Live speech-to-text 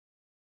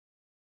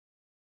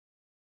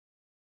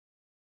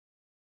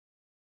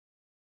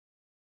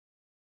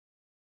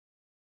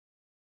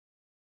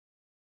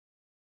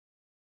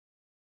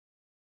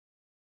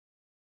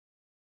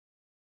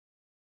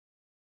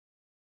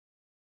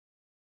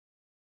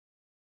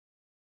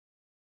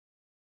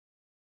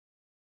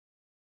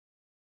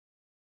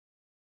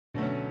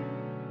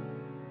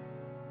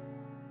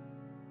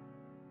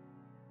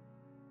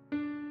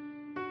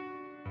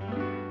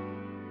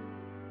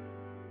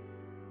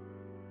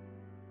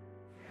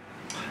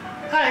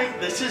Hi,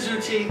 this is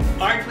Uti,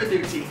 Art with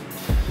Uti.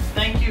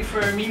 Thank you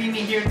for meeting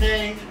me here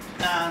today.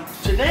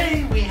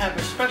 Today we have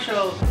a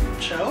special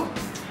show,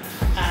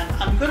 and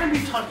I'm going to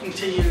be talking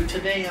to you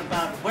today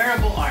about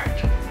wearable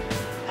art.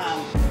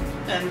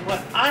 And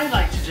what I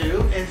like to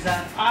do is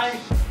that I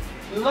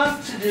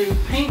love to do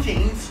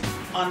paintings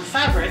on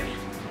fabric,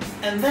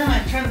 and then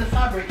I turn the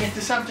fabric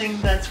into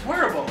something that's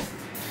wearable.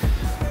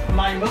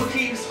 My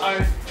motifs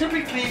are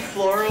typically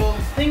floral,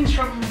 things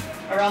from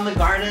around the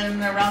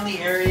garden, around the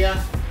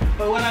area.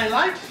 But what I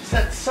like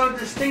that's so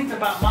distinct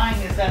about mine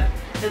is that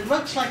it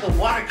looks like a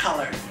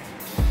watercolor.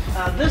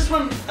 This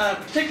one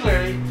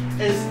particularly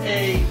is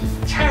a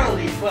taro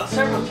leaf, well,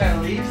 several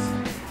taro leaves,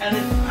 and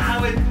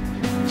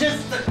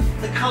just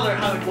the color,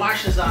 how it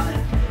washes on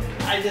it.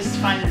 I just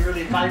find it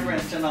really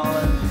vibrant and all,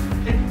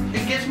 and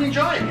it gives me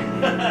joy,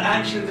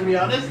 actually, to be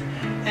honest.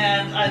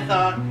 And I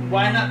thought,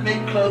 why not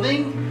make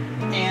clothing?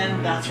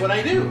 And that's what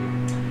I do.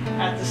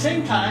 At the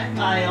same time,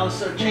 I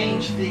also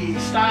changed the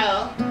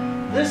style.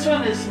 This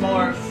one is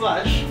more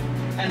flush,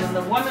 and then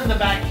the one in the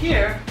back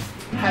here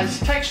has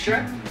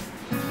texture.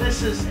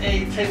 This is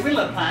a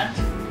tequila plant,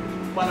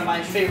 one of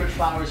my favorite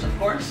flowers, of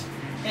course,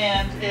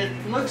 and it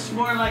looks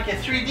more like a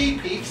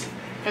 3D piece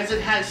because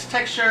it has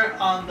texture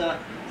on the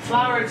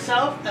flower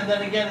itself, and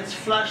then again it's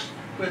flushed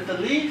with the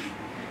leaf,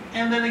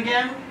 and then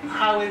again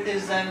how it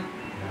is then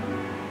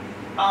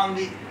on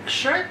the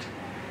shirt,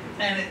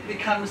 and it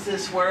becomes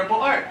this wearable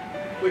art,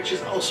 which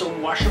is also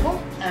washable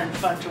and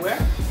fun to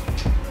wear.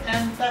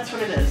 And that's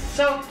what it is.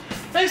 So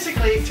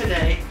basically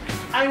today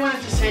I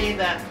wanted to say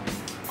that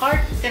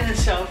art in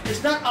itself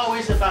is not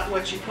always about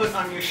what you put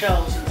on your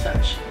shelves and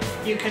such.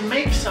 You can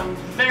make some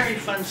very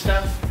fun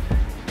stuff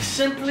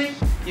simply.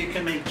 You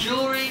can make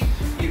jewelry,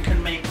 you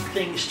can make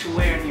things to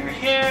wear in your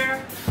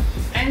hair,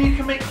 and you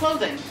can make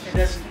clothing. It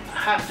doesn't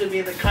have to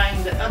be the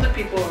kind that other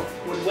people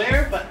would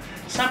wear, but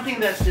something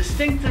that's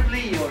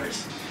distinctively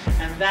yours.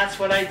 And that's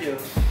what I do.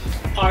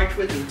 Art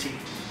with Uti.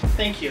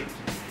 Thank you.